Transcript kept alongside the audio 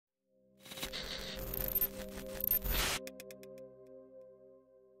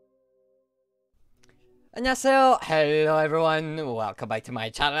안녕하세요. Hello everyone. Welcome back to my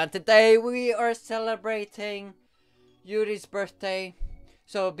channel. And today we are celebrating Yuri's birthday.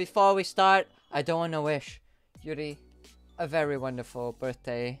 So before we start, I don't want to wish Yuri a very wonderful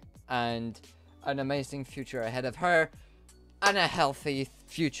birthday and an amazing future ahead of her, and a healthy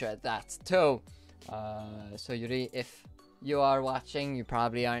future at that too. So Yuri, if you are watching, you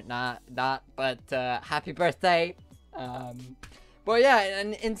probably aren't not, but happy birthday. But yeah,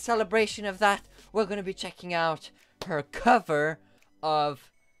 and in celebration of that, we're going to be checking out her cover of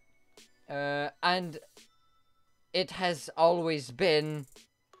and it has always been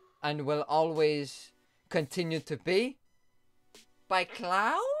and will always continue to be by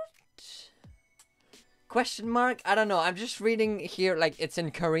Cloud? Question mark? I don't know. I'm just reading here like it's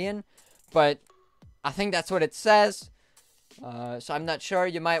in Korean, but I think that's what it says. So I'm not sure.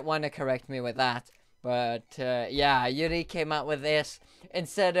 You might want to correct me with that. But yeah, Yuri came out with this.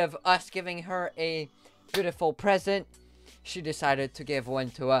 Instead of us giving her a beautiful present, she decided to give one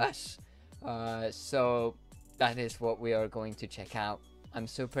to us. So that is what we are going to check out. I'm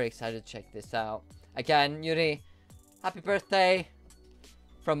super excited to check this out. Again, Yuri, happy birthday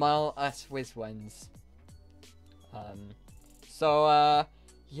from all us whiz ones.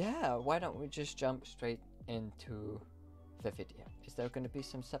 Yeah, why don't we just jump straight into the video? Is there going to be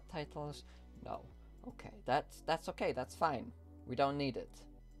some subtitles? No. Okay, that's okay, that's fine. We don't need it.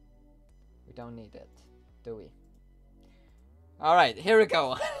 We don't need it, do we? Alright, here we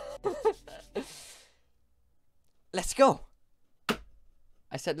go. Let's go.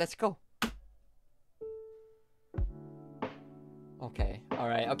 I said let's go. Okay,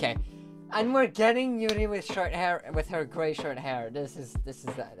 alright, okay. And we're getting Yuri with short hair, with her gray short hair. This is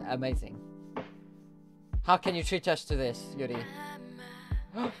amazing. How can you treat us to this, Yuri?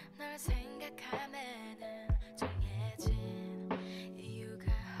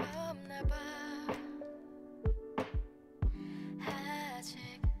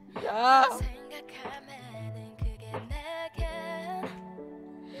 Yeah.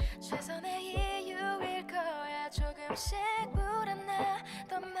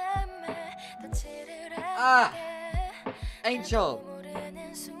 Ah, Angel.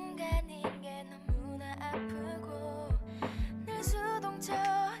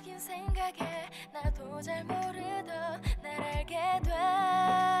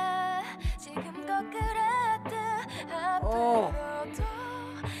 Oh.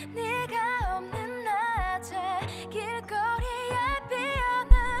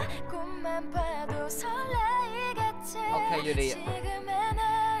 Okay, Yuri.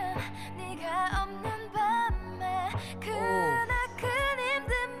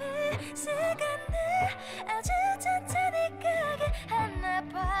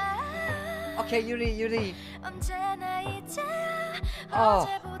 Okay, Yuri. Oh.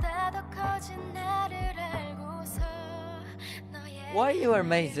 Why are you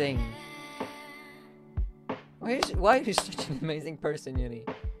amazing? Why are you such an amazing person, Yuri?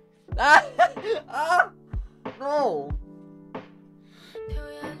 Ah! Ah! No!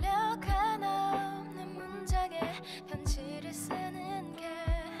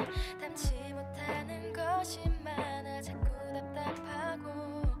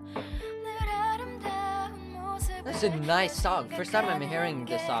 That's a nice song. First time I'm hearing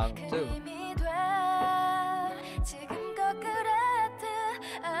this song too.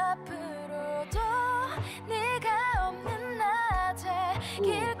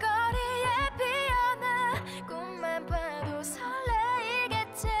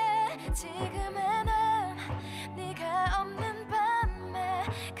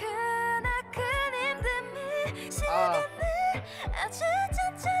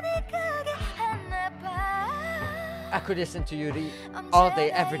 I could listen to Yuri all day,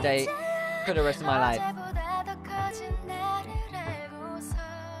 every day, for the rest of my life.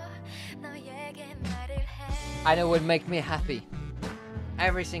 And it would make me happy.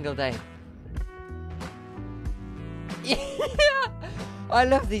 Every single day. Yeah! I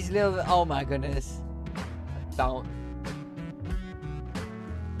love these little... Oh my goodness. Don't.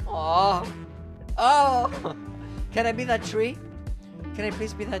 Oh. Oh! Can I be that tree? Can I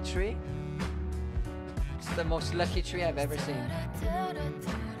please be that tree? It's the most lucky tree I've ever seen.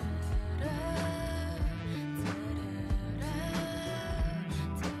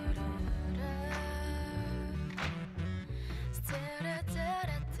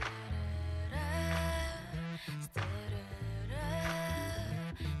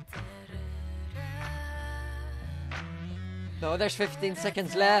 No, there's 15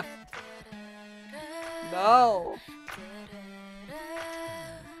 seconds left. No.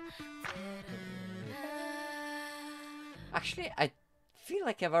 Actually, I feel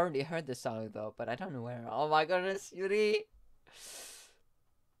like I've already heard this song though, but I don't know where. Oh my goodness, Yuri!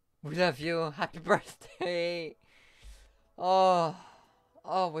 We love you. Happy birthday! Oh,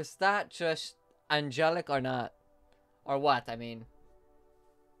 was that just angelic or not? Or what, I mean.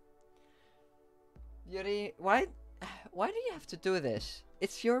 Yuri, why do you have to do this?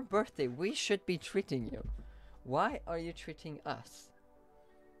 It's your birthday. We should be treating you. Why are you treating us?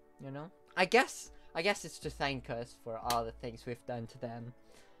 You know? I guess it's to thank us for all the things we've done to them.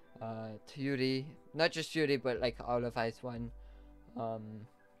 To Yuri. Not just Yuri, but like all of us one.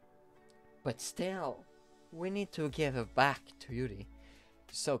 But still, we need to give it back to Yuri.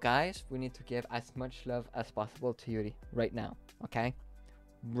 So guys, we need to give as much love as possible to Yuri right now. Okay?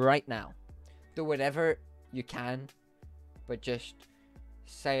 Right now. Do whatever you can, but just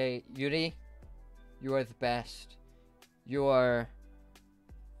say, Yuri, you are the best. You are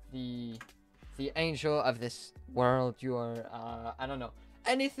the angel of this world. You are, I don't know,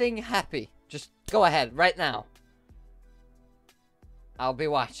 anything happy. Just go ahead right now. I'll be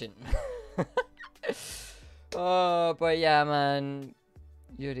watching. Oh, but yeah, man.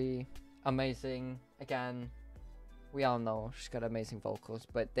 Yuri, amazing. Again, we all know she's got amazing vocals,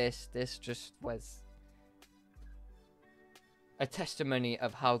 but this just was a testimony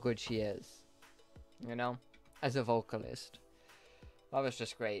of how good she is, you know, as a vocalist. That was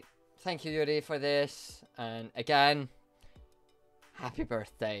just great. Thank you, Yuri, for this, and again, happy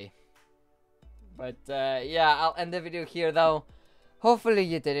birthday. But yeah, I'll end the video here though. Hopefully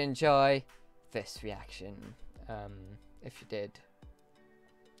you did enjoy this reaction. If you did,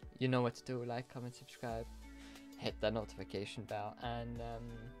 you know what to do. Like, comment, subscribe, hit the notification bell, and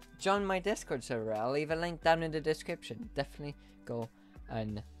join my Discord server. I'll leave a link down in the description. Definitely go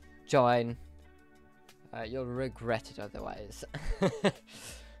and join. You'll regret it otherwise.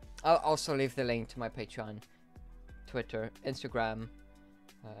 I'll also leave the link to my Patreon, Twitter, Instagram,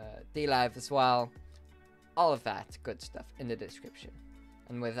 DLive as well. All of that good stuff in the description.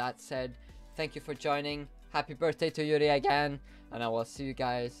 And with that said, thank you for joining. Happy birthday to Yuri again. And I will see you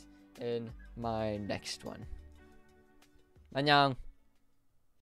guys in my next one. 안녕.